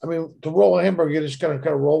hamburgers. I mean, to roll a hamburger, you just kind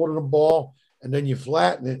of roll it in a ball and then you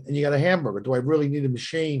flatten it and you got a hamburger. Do I really need a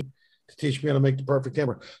machine to teach me how to make the perfect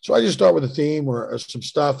hamburger? So I just start with a theme or some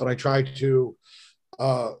stuff and I try to,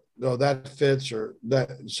 that fits or that.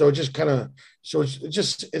 So it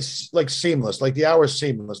just it's like seamless, like the hour is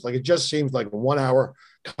seamless. Like it just seems like a 1 hour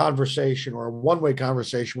conversation or a one-way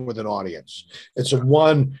conversation with an audience. It's a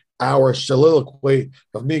 1 hour soliloquy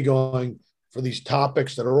of me going for these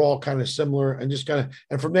topics that are all kind of similar and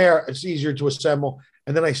from there it's easier to assemble.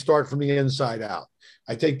 And then I start from the inside out.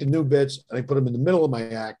 I take the new bits and I put them in the middle of my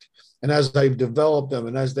act. And as I develop them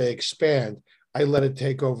and as they expand, I let it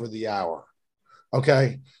take over the hour.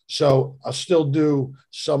 Okay. So I'll still do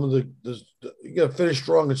some of you got to finish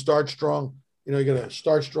strong and start strong. You got to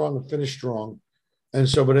start strong and finish strong. And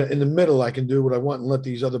so, but in the middle, I can do what I want and let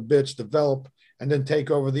these other bits develop and then take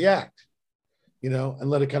over the act, and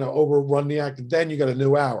let it kind of overrun the act. And then you got a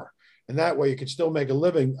new hour. And that way you can still make a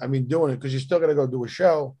living. I mean, doing it because you're still going to go do a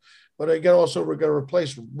show, but we're going to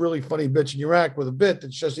replace really funny bits in your act with a bit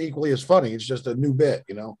that's just equally as funny. It's just a new bit,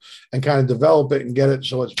 and kind of develop it and get it.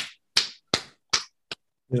 So it's,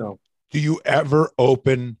 Do you ever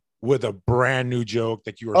open with a brand new joke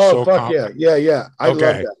that you are yeah. I love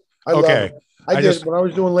that. I love it. I did when I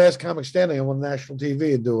was doing Last Comic Standing on national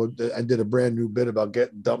TV I did a brand new bit about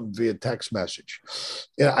getting dumped via text message.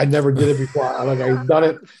 Yeah, I never did it before. I'd done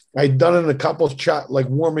it in a couple of like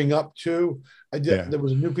warming up too. I did. Yeah. There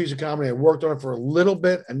was a new piece of comedy. I worked on it for a little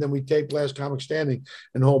bit, and then we taped Last Comic Standing,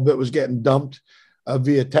 and the whole bit was getting dumped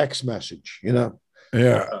via text message. Yeah,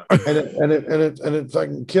 and it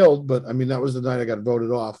fucking killed. But I mean, that was the night I got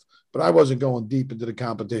voted off. But I wasn't going deep into the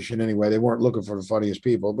competition anyway. They weren't looking for the funniest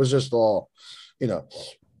people. It was just all,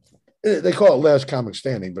 they call it Last Comic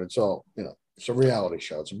Standing, but it's all, it's a reality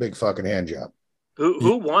show. It's a big fucking hand job.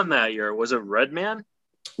 Who won that year? Was it Redman?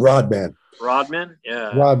 Rodman.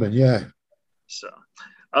 Yeah. Rodman, yeah. So,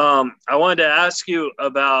 I wanted to ask you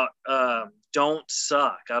about Don't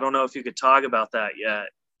Suck. I don't know if you could talk about that yet,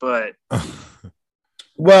 but...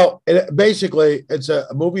 Well, it's a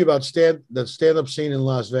movie about the stand-up scene in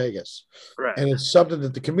Las Vegas. Right. And it's something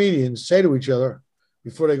that the comedians say to each other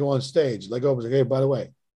before they go on stage. Like, hey, by the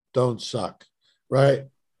way, don't suck. Right?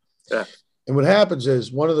 Yeah. And what happens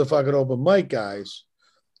is one of the fucking open mic guys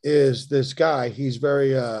is this guy. He's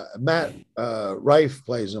very, Matt Rife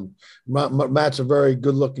plays him. Matt's a very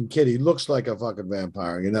good-looking kid. He looks like a fucking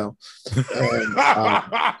vampire, And,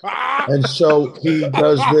 and so he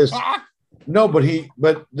does this... No, but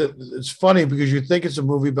it's funny because you think it's a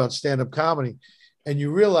movie about stand-up comedy and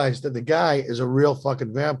you realize that the guy is a real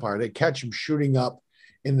fucking vampire. They catch him shooting up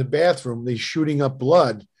in the bathroom. He's shooting up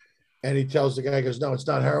blood. And he tells the guy, he goes, no, it's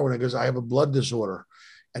not heroin. He goes, I have a blood disorder.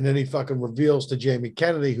 And then he fucking reveals to Jamie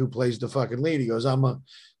Kennedy, who plays the fucking lead. He goes, I'm a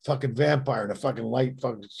fucking vampire. And the fucking light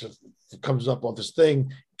fucking comes up off this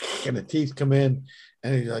thing and the teeth come in.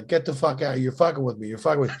 And he's like, get the fuck out. You're fucking with me. You're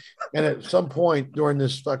fucking with me. And at some point during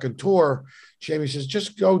this fucking tour, Jamie says,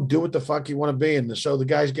 just go do what the fuck you want to be. And so the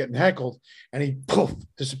guy's getting heckled and he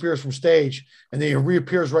disappears from stage. And then he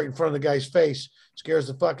reappears right in front of the guy's face, scares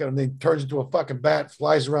the fuck out of him. Then turns into a fucking bat,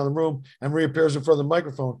 flies around the room and reappears in front of the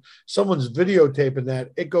microphone. Someone's videotaping that.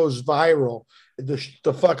 It goes viral. The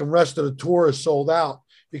fucking rest of the tour is sold out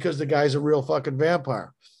because the guy's a real fucking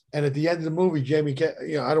vampire. And at the end of the movie, Jamie,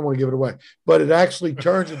 I don't want to give it away, but it actually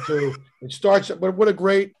turns into, it starts, but what a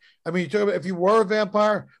great, I mean, if you were a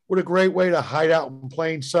vampire, what a great way to hide out in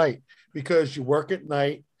plain sight because you work at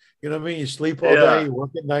night, you know what I mean? You sleep all day, you work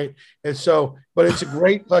at night. And so, but it's a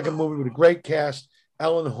great fucking movie with a great cast.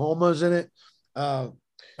 Ellen Homa's in it. The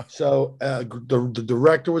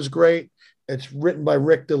director was great. It's written by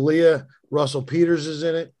Rick D'Elia. Russell Peters is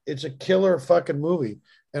in it. It's a killer fucking movie,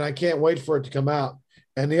 and I can't wait for it to come out.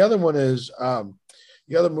 And the other one is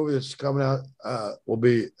the other movie that's coming out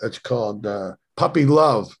it's called Puppy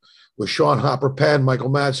Love with Sean Hopper Penn, Michael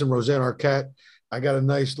Madsen, Roseanne Arquette. I got a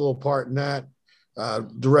nice little part in that,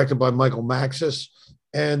 directed by Michael Maxis.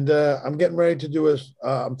 And I'm getting ready to do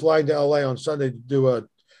I'm flying to LA on Sunday to do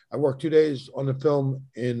I work 2 days on the film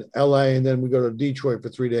in LA, and then we go to Detroit for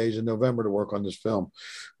 3 days in November to work on this film,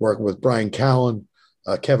 working with Brian Callen,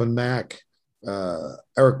 Kevin Mack,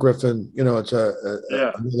 Eric Griffin. You know, it's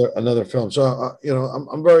another film. So, you know,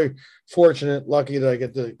 I'm very fortunate, lucky that I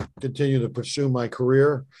get to continue to pursue my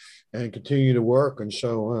career and continue to work. And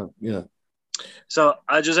so, you know. So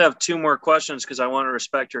I just have two more questions because I want to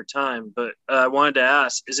respect your time. But I wanted to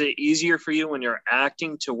ask, is it easier for you when you're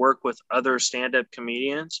acting to work with other stand-up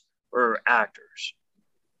comedians or actors?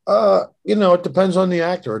 You know, it depends on the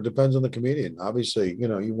actor. It depends on the comedian. Obviously, you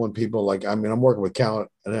know, you want people like, I mean, I'm working with Cal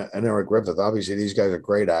and Eric Griffith. Obviously, these guys are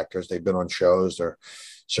great actors. They've been on shows. They're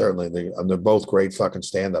both great fucking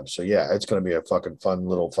stand-ups. So yeah, it's going to be a fucking fun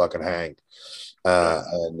little fucking hang.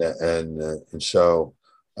 And so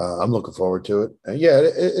I'm looking forward to it. And yeah,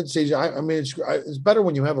 it's easy. I mean, it's better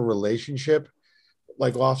when you have a relationship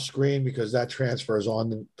like off screen, because that transfers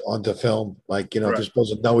onto film. Like, you know, if you're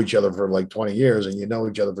supposed to know each other for like 20 years and you know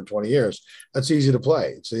each other for 20 years, that's easy to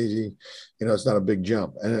play. It's easy, you know, it's not a big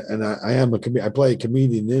jump. And I play a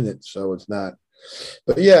comedian in it, so it's not.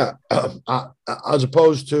 But yeah, as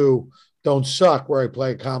opposed to Don't Suck, where I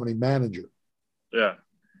play a comedy manager. Yeah.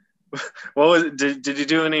 Well, did you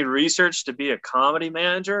do any research to be a comedy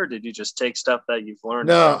manager, or did you just take stuff that you've learned?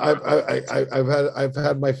 No, I've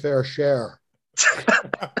had my fair share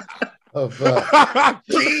of yeah,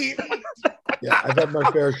 I've had my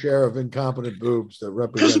fair share of incompetent boobs that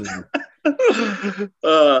represent me.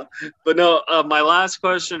 But no, my last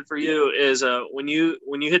question for you is when you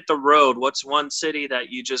hit the road, what's one city that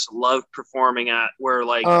you just love performing at, where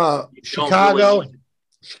like Chicago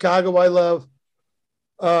I love.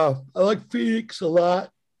 I like Phoenix a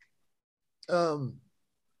lot. You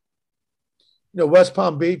know, West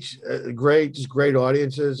Palm Beach, just great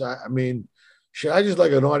audiences. I mean, I just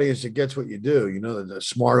like an audience that gets what you do. You know, the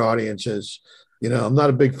smart audiences. You know, I'm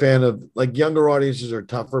not a big fan of, like, younger audiences are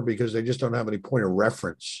tougher because they just don't have any point of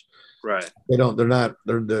reference. Right. I don't know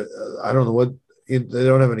what. They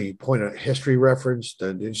don't have any point of history reference.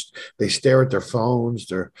 They stare at their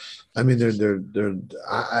phones. I'd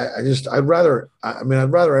rather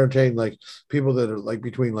entertain like people that are like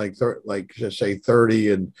between like just say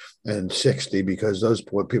 30 and 60, because those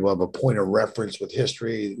people have a point of reference with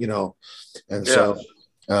history, you know. And so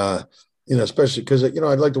you know, especially because, you know,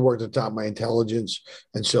 I'd like to work at the top of my intelligence,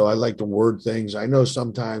 and so I like to word things. I know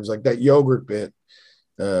sometimes, like that yogurt bit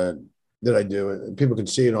that I do, and people can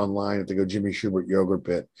see it online if they go Jimmy Shubert yogurt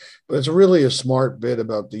bit. But it's really a smart bit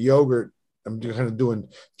about the yogurt. I'm kind of doing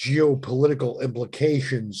geopolitical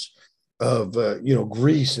implications of you know,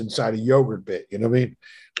 Greece inside a yogurt bit. You know what I mean?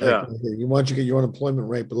 Like, you want to get your unemployment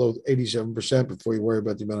rate below 87% before you worry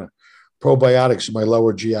about the amount of probiotics in my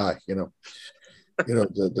lower GI. You know. You know,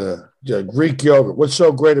 the Greek yogurt. What's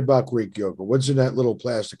so great about Greek yogurt? What's in that little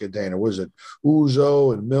plastic container? Was it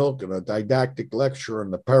ouzo and milk and a didactic lecture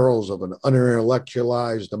on the perils of an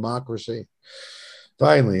unintellectualized democracy?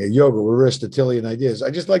 Finally, a yogurt with Aristotelian ideas.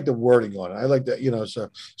 I just like the wording on it. I like that, you know, so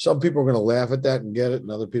some people are going to laugh at that and get it,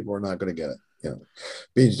 and other people are not going to get it. You know,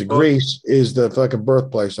 means Greece is the fucking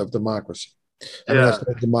birthplace of democracy. I mean, that's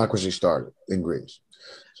where democracy started, in Greece.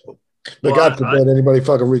 So, but God forbid anybody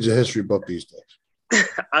fucking reads a history book these days.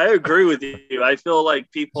 I agree with you. I feel like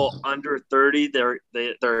people under 30, their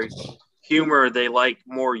humor, they like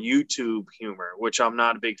more YouTube humor, which I'm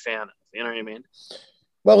not a big fan of. You know what I mean?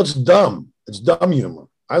 Well, it's dumb. It's dumb humor.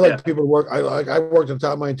 I like people to work. I worked on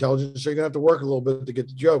top of my intelligence, so you're gonna have to work a little bit to get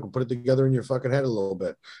the joke and put it together in your fucking head a little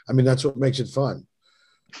bit. I mean, that's what makes it fun.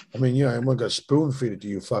 I mean, you know, I'm not gonna spoon feed it to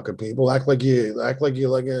you fucking people. Act like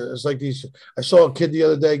it's like these. I saw a kid the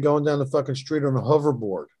other day going down the fucking street on a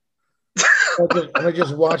hoverboard. And I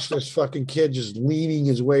just watched this fucking kid just leaning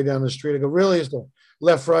his way down the street. I go, really? Is the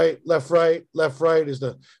left, right? Is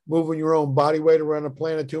the moving your own body weight around the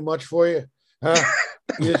planet too much for you? Huh?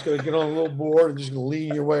 You're just going to get on a little board and just going to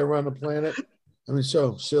lean your way around the planet? I mean,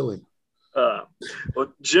 so silly. Well,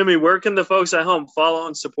 Jimmy, where can the folks at home follow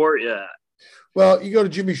and support you at? Well, you go to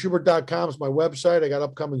jimmyshubert.com. It's my website. I got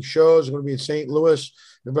upcoming shows. I'm going to be in St. Louis,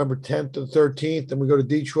 November 10th to 13th. Then we go to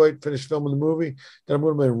Detroit, finish filming the movie. Then I'm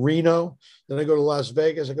going to be in Reno. Then I go to Las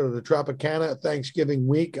Vegas. I go to the Tropicana Thanksgiving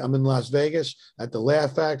week. I'm in Las Vegas at the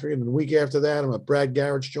Laugh Factory. And then the week after that, I'm at Brad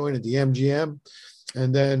Garrett's joint at the MGM.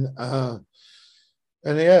 And then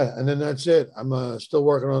And then that's it. I'm still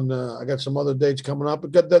working on. I got some other dates coming up,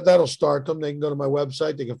 but that'll start them. They can go to my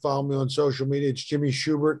website. They can follow me on social media. It's Jimmy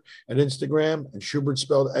Shubert at Instagram, and Shubert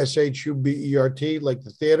spelled Shubert, like the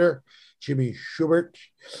theater. Jimmy Shubert,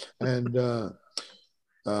 and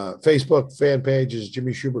Facebook fan page is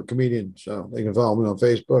Jimmy Shubert Comedian. So they can follow me on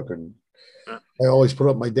Facebook, and I always put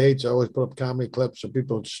up my dates. I always put up comedy clips, so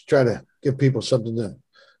people just try to give people something to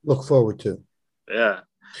look forward to. Yeah.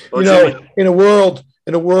 Well, Jimmy, in a world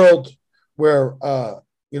where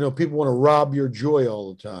people want to rob your joy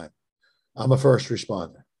all the time, I'm a first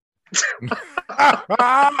responder.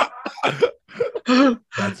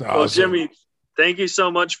 That's awesome. Well, Jimmy, thank you so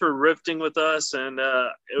much for riffing with us, and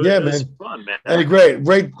it was fun, man. Hey,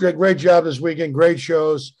 great job this weekend. Great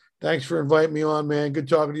shows. Thanks for inviting me on, man. Good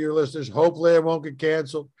talking to your listeners. Hopefully I won't get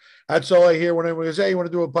canceled. That's all I hear when anyone goes, hey, you want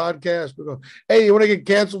to do a podcast? We go, hey, you want to get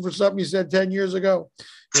canceled for something you said 10 years ago?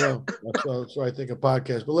 That's why I think a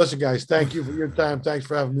podcast. But listen, guys, thank you for your time. Thanks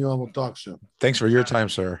for having me on. We'll talk soon. Thanks for your time,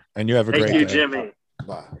 sir. And you have a great day. Thank you, Jimmy.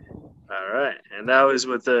 Bye. All right. And that was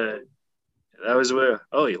where,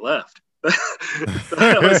 oh, he left.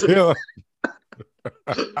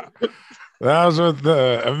 That was with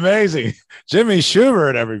the amazing Jimmy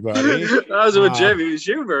Shubert, everybody. That was with Jimmy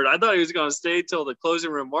Shubert. I thought he was going to stay till the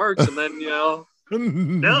closing remarks, and then,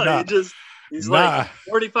 he's like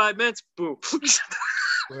 45 minutes, boom.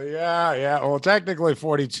 Yeah. Well, technically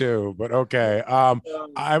 42, but okay. I'm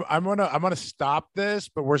gonna stop this,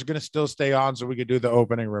 but we're gonna still stay on so we could do the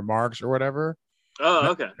opening remarks or whatever. Oh,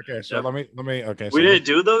 okay. Okay, so let me. Okay, we didn't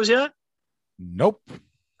do those yet. Nope.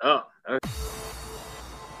 Oh. Okay.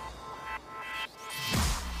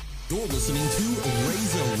 You're listening to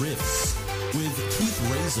Reza Riffs with Keith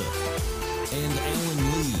Reza and Alan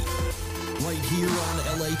Lee, right here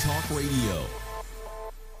on LA Talk Radio.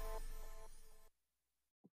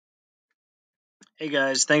 Hey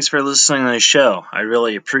guys, thanks for listening to the show. I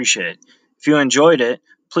really appreciate it. If you enjoyed it,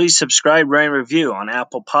 please subscribe, rate, and review on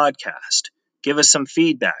Apple Podcast. Give us some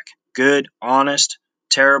feedback. Good, honest,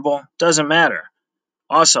 terrible, doesn't matter.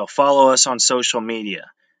 Also, follow us on social media.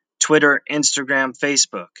 Twitter, Instagram,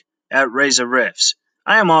 Facebook, at Reza Riffs.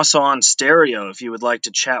 I am also on Stereo if you would like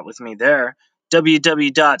to chat with me there.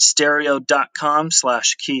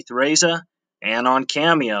 www.stereo.com/Keith Reza. And on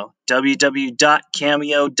Cameo,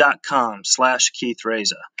 www.cameo.com/Keith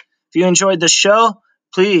Reza. If you enjoyed the show,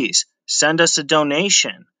 please send us a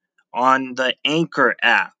donation on the Anchor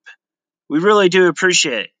app. We really do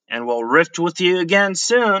appreciate it, and we'll riff with you again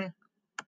soon.